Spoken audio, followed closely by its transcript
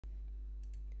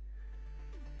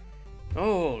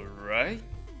Alright,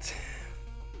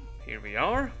 here we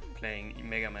are, playing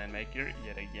Mega Man Maker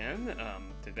yet again.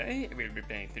 Today we'll be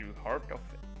playing through Heart of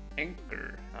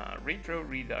Enker, Retro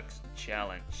Redux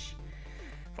Challenge.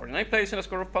 49 plays and a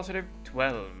score of positive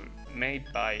 12, made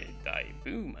by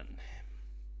Daibuman.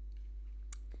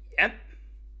 Yep.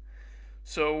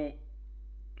 So,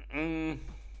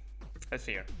 let's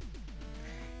see here.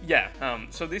 Yeah,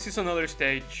 so this is another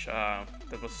stage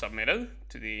that was submitted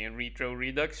to the Retro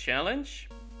Redux Challenge.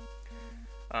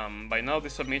 By now the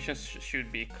submissions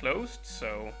should be closed,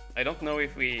 so I don't know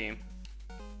if we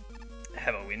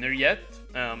have a winner yet.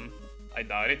 I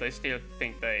doubt it. I still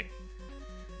think they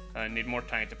need more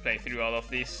time to play through all of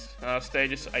these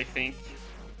stages, I think.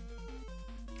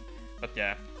 But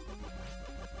yeah.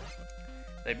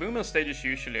 The Daibuman stages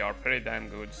usually are pretty damn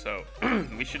good, so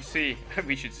we shall see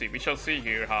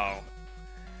here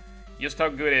just how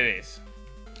good it is.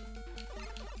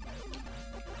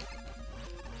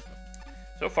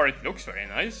 So far it looks very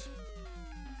nice.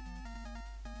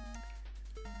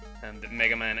 And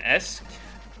Mega Man-esque.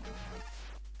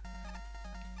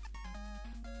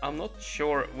 I'm not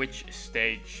sure which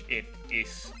stage it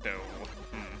is though.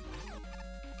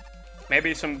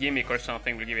 Maybe some gimmick or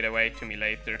something will give it away to me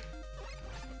later.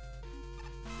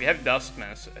 We have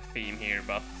Dustman's theme here,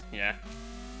 but yeah,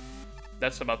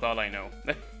 that's about all I know.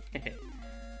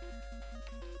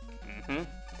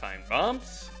 Time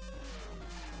bombs.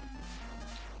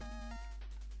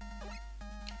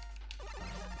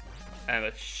 And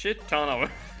a shit ton of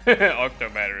octo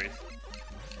batteries.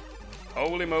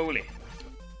 Holy moly.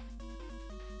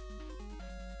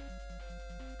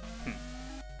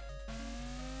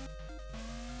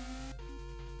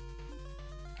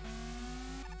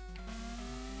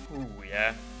 Ooh,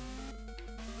 yeah.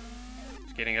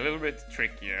 It's getting a little bit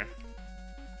trickier.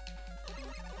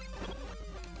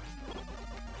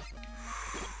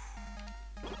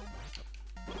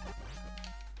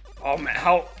 Oh man,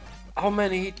 how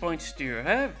many hit points do you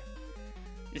have?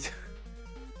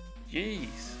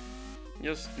 Jeez.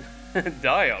 Just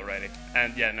die already.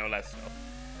 And yeah, no, let's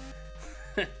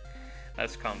stop.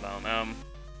 Let's calm down.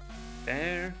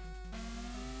 There.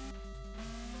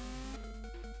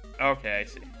 Okay,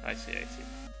 I see.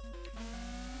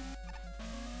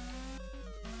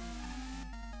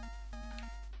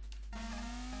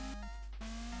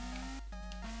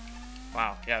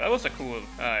 Wow, yeah, that was a cool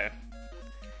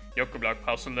Yoko Block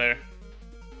puzzle there.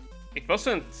 It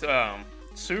wasn't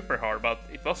super hard, but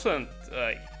it wasn't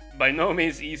by no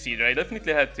means easy. I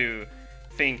definitely had to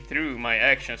think through my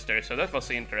actions there, so that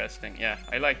was interesting. Yeah,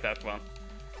 I like that one.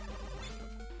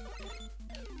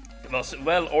 It was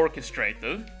well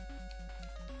orchestrated.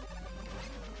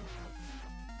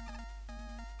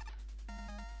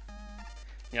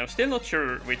 Yeah, I'm still not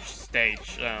sure which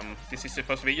stage this is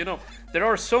supposed to be. You know, there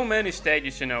are so many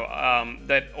stages, you know,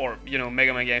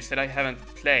 Mega Man games that I haven't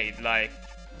played, like,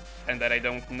 and that I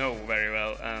don't know very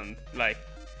well. And like,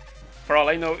 for all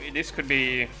I know, this could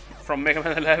be from Mega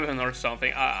Man 11 or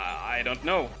something. I don't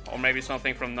know, or maybe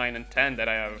something from 9 and 10 that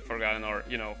I have forgotten, or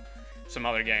you know, some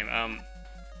other game.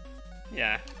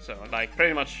 Yeah, so like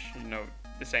pretty much, you know,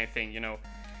 the same thing. You know,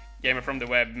 Gamer from the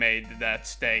Web made that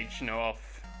stage, you know, of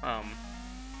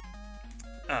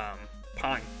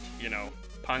Punk, you know,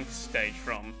 Punk's stage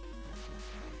from,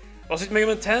 was it Mega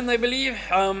Man 10, I believe?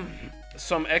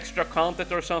 Some extra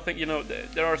content or something, you know,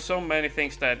 there are so many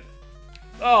things that,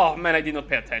 oh man, I did not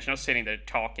pay attention, I was sitting there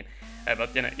talking,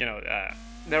 but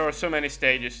there are so many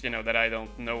stages, you know, that I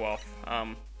don't know of,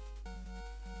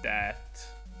 that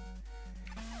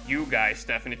you guys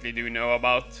definitely do know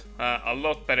about, a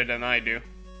lot better than I do,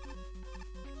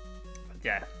 but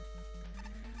yeah.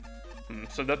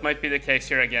 So that might be the case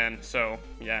here again, so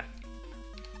yeah.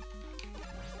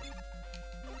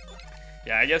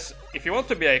 Yeah, I guess if you want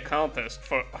to be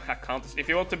if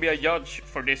you want to be a judge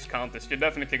for this contest, you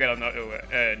definitely gotta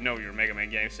know your Mega Man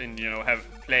games and, you know, have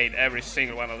played every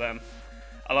single one of them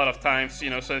a lot of times, you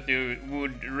know, so that you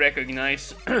would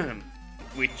recognize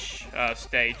which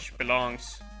stage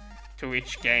belongs to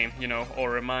which game, you know, or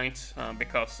reminds,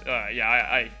 because,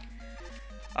 yeah,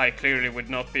 I clearly would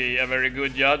not be a very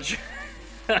good judge.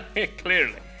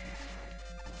 Clearly.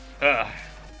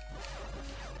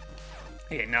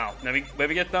 Okay, now when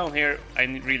we get down here, I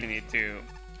really need to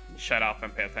shut up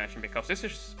and pay attention, because this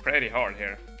is pretty hard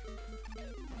here.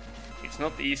 It's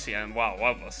not easy, and wow,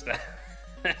 what was that?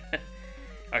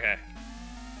 Okay.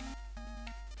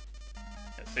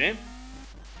 Let's see.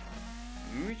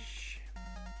 Oosh.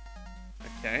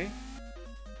 Okay.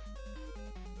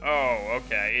 Oh,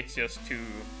 okay, it's just 2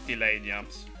 delayed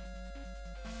jumps.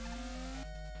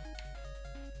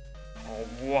 Oh,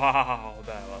 wow,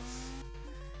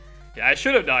 Yeah, I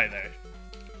should have died there.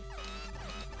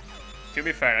 To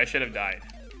be fair, I should have died.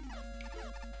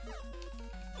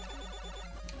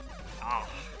 Ah.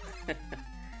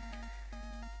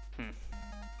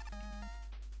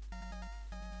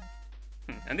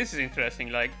 And this is interesting,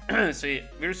 like, see,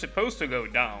 we're supposed to go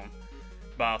down,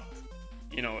 but,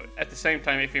 you know, at the same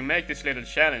time, if you make this little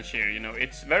challenge here, you know,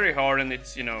 it's very hard and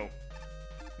it's, you know,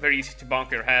 very easy to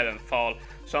bonk your head and fall,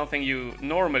 something you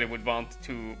normally would want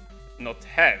to not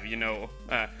have, you know,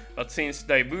 but since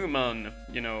Daibuman,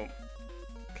 you know,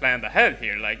 planned ahead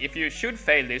here, like, if you should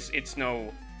fail this, it's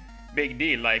no big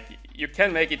deal, like, you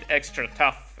can make it extra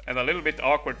tough and a little bit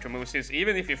awkward to move, since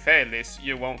even if you fail this,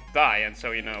 you won't die, and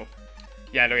so, you know,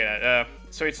 yeah, look at that,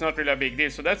 so it's not really a big deal,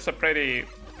 so that's a pretty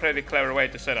clever way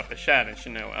to set up a challenge,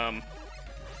 you know,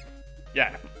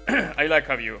 yeah, I like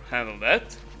how you handle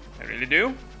that, I really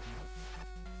do.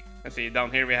 And see,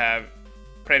 down here we have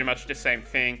pretty much the same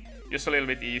thing, just a little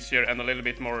bit easier and a little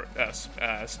bit more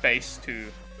space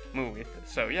to move with.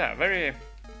 So yeah, very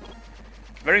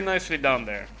nicely done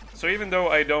there. So even though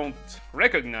I don't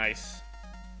recognize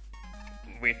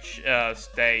which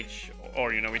stage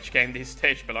or, you know, which game this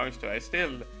stage belongs to, I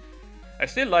still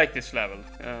like this level.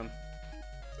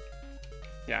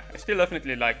 Yeah, I still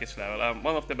definitely like this level.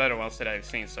 One of the better ones that I've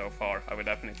seen so far, I would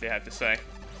definitely have to say.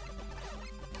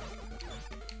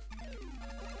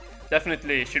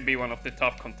 Definitely should be one of the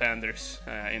top contenders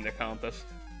in the contest.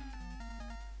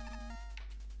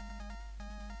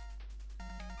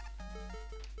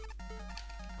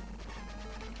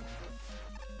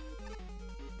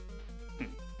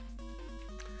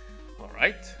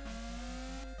 Alright.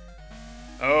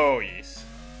 Oh, yes.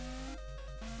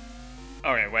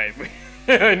 Okay, wait.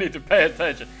 I need to pay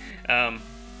attention.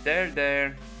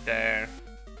 There.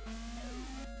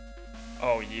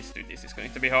 Oh, yes, dude, this is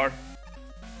going to be hard.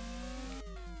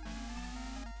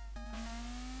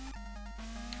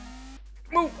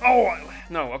 Move! Oh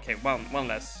no! Okay, one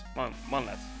less. One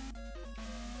less.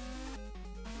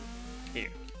 Here.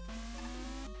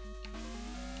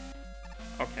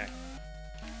 Okay.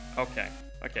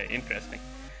 Interesting.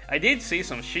 I did see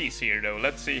some cheese here, though.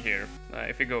 Let's see here.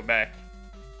 If we go back,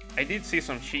 I did see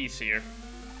some cheese here.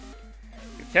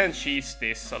 You can cheese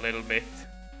this a little bit.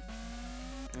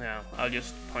 Yeah, I'll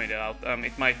just point it out.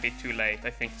 It might be too late. I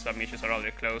think some missions are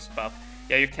already closed, but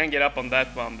yeah, you can get up on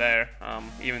that one there,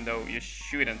 even though you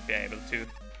shouldn't be able to,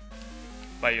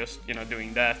 by just, you know,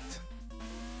 doing that.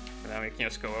 And then we can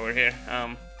just go over here.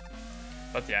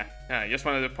 But yeah, I just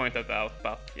wanted to point that out,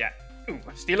 but yeah. Ooh,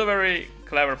 still a very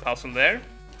clever puzzle there.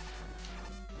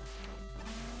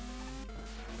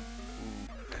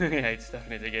 Ooh. Yeah, it's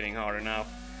definitely getting harder now.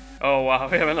 Oh wow,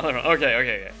 we have another one.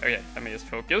 Okay. Let me just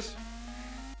focus.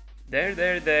 There.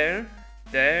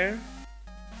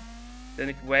 Then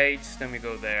it waits, then we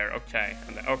go there. Okay,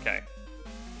 and then, okay.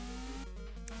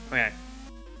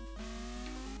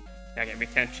 Okay, we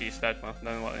can't cheese that one.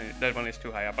 That one is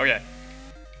too high up. Okay.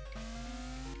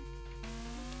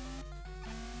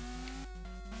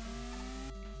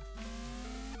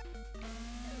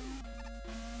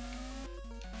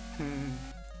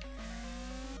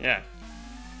 Yeah.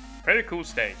 Very cool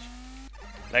stage.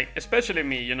 Like, especially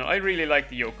me, you know, I really like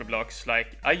the yoke blocks.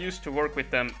 Like, I used to work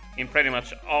with them in pretty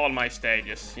much all my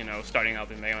stages, you know, starting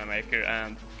out in Mega Man Maker,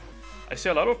 and I see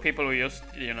a lot of people who just,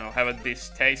 you know, have a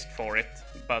distaste for it.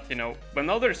 But, you know, when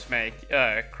others make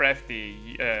crafty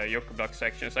yoke block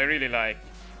sections, I really like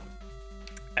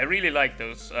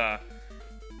those, I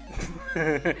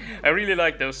really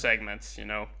like those segments, you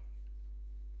know.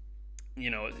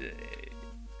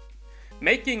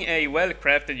 Making a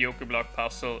well-crafted yoke block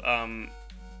puzzle,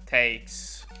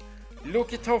 takes...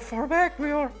 Look at how far back we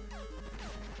are!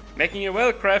 Making a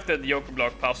well-crafted yoke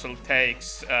block puzzle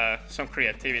takes some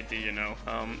creativity, you know.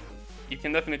 You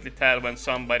can definitely tell when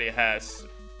somebody has,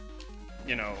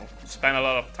 you know, spent a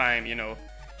lot of time, you know,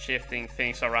 shifting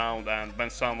things around, and when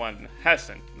someone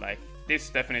hasn't. Like, this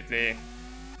definitely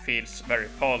feels very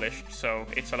polished, so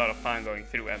it's a lot of fun going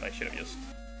through, and I should have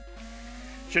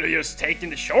just taken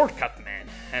the shortcut, man.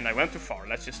 And I went too far.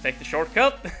 Let's just take the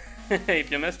shortcut.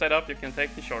 If you mess that up, you can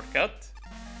take the shortcut.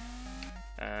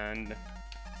 And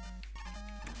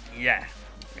yeah,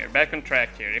 we're back on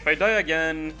track here. If I die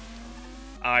again,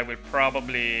 I will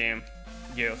probably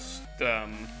just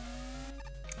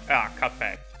cut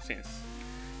back, since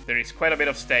there is quite a bit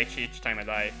of stage each time I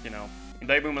die, you know. In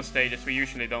Daibuman stages, we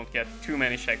usually don't get too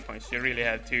many checkpoints. You really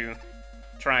have to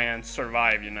try and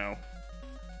survive, you know.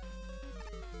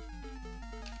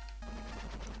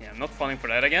 Yeah, I'm not falling for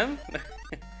that again.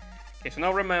 Okay, so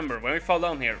now remember, when we fall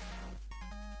down here,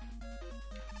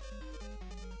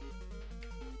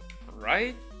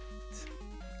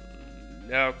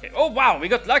 Okay. Oh wow, we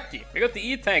got lucky. We got the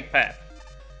E-tank path.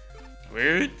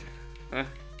 Sweet.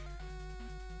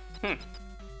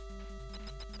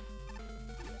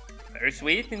 Very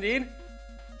sweet indeed.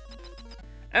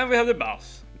 And we have the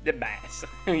boss. The bass.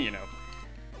 You know.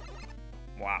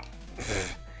 Wow.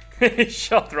 He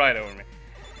shot right over me.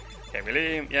 Okay,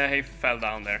 really? Yeah, he fell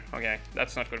down there. Okay,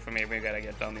 that's not good for me. We gotta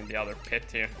get down in the other pit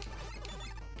here.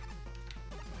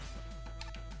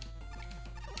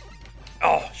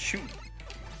 Oh, shoot.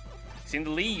 He's in the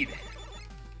lead.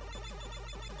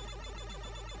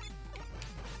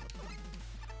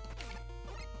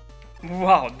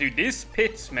 Wow, dude, these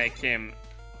pits make him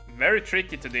very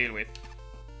tricky to deal with.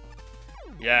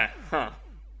 Yeah, huh.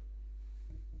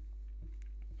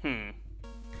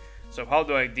 So how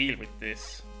do I deal with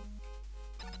this?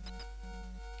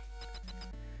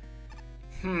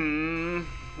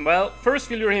 Well, first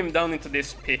we lure him down into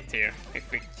this pit here, if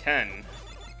we can.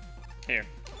 Here.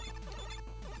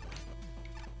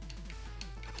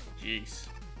 Jeez.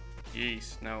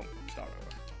 Jeez, no, start over.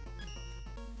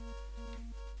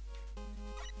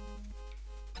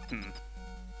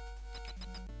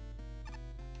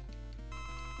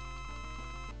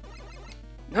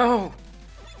 No!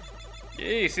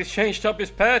 Jeez, he's changed up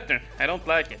his pattern. I don't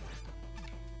like it.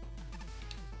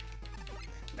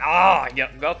 Ah, I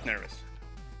got nervous.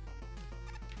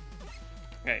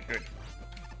 Okay, good.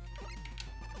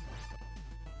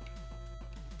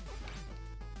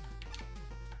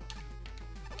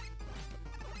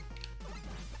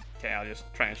 Okay, I'll just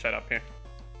try and shut up here.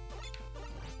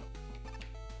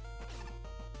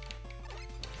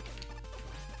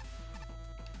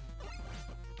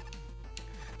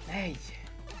 Hey.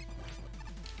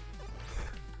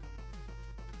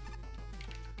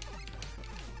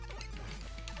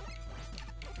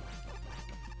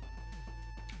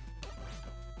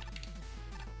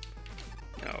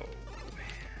 No.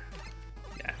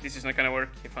 Yeah, this is not gonna work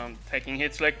if I'm taking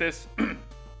hits like this.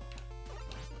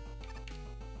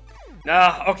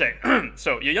 Okay.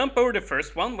 So you jump over the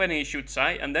first one when he shoots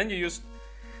high, and then you just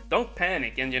don't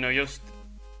panic and, you know, just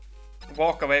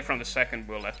walk away from the second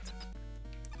bullet.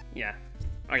 Yeah.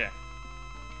 Okay.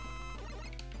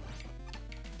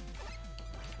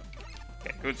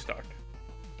 Okay, good start.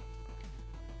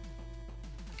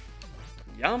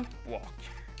 Jump, walk.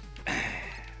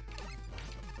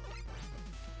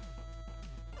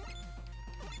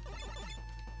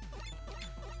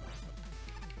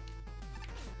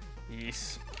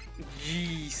 Jeez.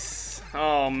 Jeez.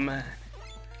 Oh, man.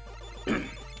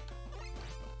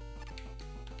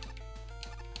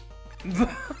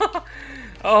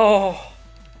 Oh.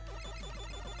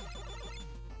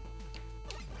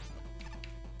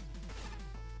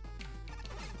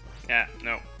 Yeah,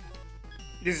 no.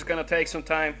 This is gonna take some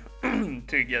time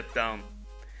to get down.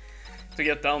 To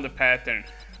get down the pattern.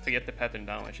 To get the pattern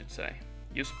down, I should say.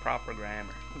 Use proper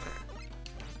grammar.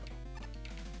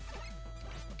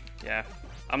 Yeah.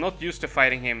 I'm not used to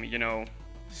fighting him, you know,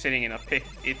 sitting in a pit.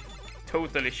 It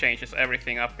totally changes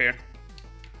everything up here.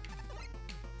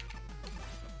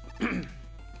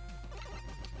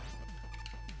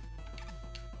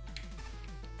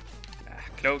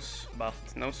 Close, but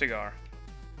no cigar.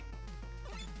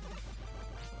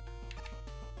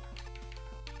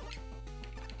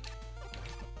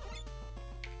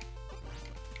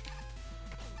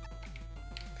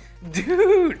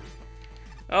 Dude!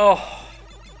 Oh!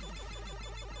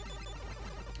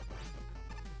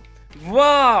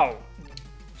 Wow!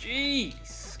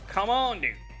 Jeez! Come on,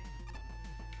 dude!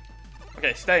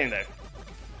 Okay, stay in there.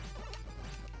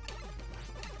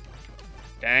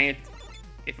 Dang it.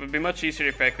 It would be much easier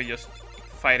if I could just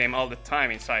fight him all the time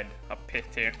inside a pit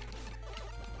here.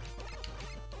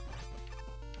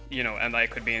 You know, and I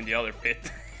could be in the other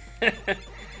pit.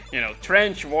 You know,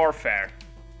 trench warfare.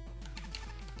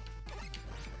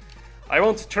 I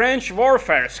want trench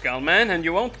warfare, Skullman, and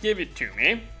you won't give it to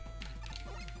me.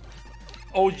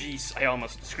 Oh jeez, I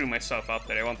almost screwed myself up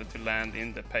there. I wanted to land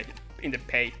in the pit.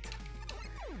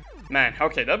 Man,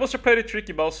 okay, that was a pretty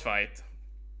tricky boss fight.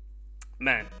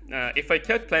 Man, if I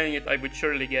kept playing it, I would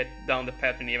surely get down the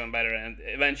pattern even better, and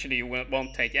eventually you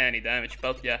won't take any damage.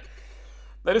 But yeah,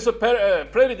 that is a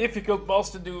pretty difficult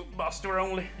boss to do Buster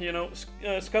only. You know,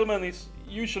 Skullman is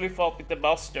usually fought with the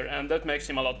Buster, and that makes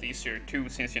him a lot easier too,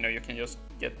 since, you know, you can just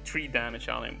get 3 damage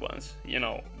on him once. You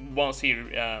know, once he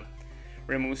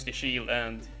removes the shield,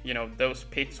 and, you know, those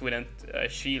pits wouldn't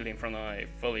shield him from a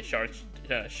fully charged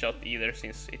shot either,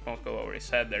 since it won't go over his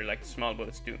head there like small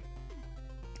bullets do.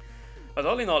 But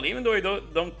all in all, even though I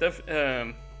don't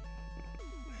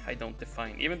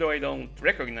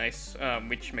recognize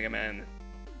which Mega Man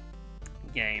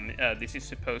game this is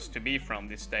supposed to be from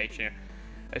this stage here,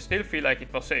 I still feel like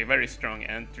it was a very strong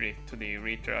entry to the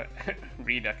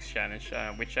Redux challenge,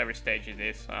 whichever stage it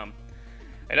is.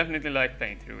 I definitely like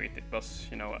playing through it. It was,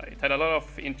 you know, it had a lot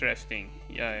of interesting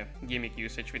gimmick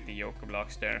usage with the Yoku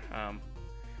blocks there,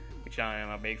 which I am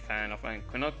a big fan of. I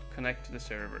cannot connect to the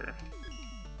server.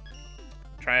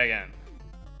 Try again.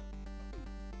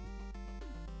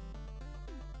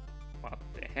 What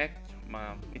the heck?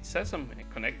 It says I'm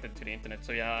connected to the internet,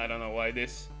 so yeah, I don't know why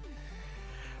this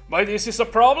is a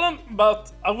problem,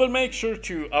 but I will make sure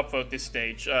to upvote this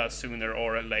stage sooner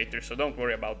or later, so don't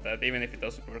worry about that. Even if it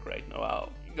doesn't work right now,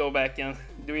 I'll go back and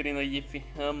do it in a jiffy.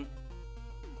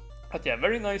 But yeah,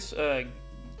 very nice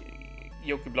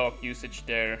Yoku block usage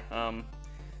there.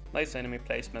 Nice enemy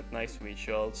placement, nice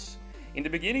visuals. In the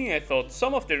beginning I thought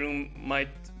some of the room might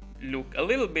look a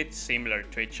little bit similar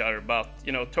to each other, but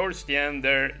you know, towards the end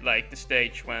there, like, the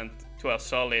stage went to a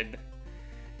solid,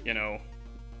 you know,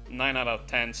 9 out of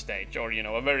 10 stage, or you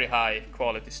know, a very high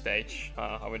quality stage,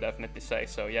 I would definitely say.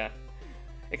 So yeah,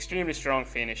 extremely strong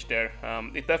finish there.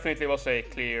 It definitely was a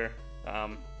clear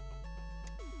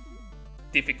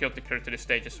difficulty curve to the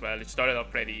stage as well. It started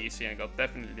out pretty easy and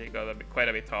definitely got quite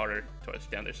a bit harder towards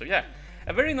the end there. So yeah,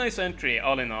 a very nice entry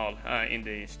all in all in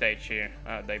the stage here,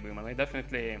 Daibuman. I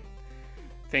definitely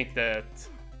think that,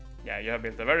 yeah, you have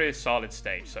built a very solid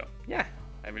stage. So yeah,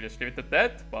 I will just leave it at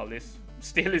that while this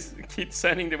still keeps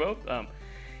sending the vote.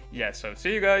 Yeah, so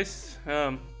see you guys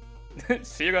in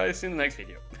the next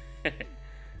video.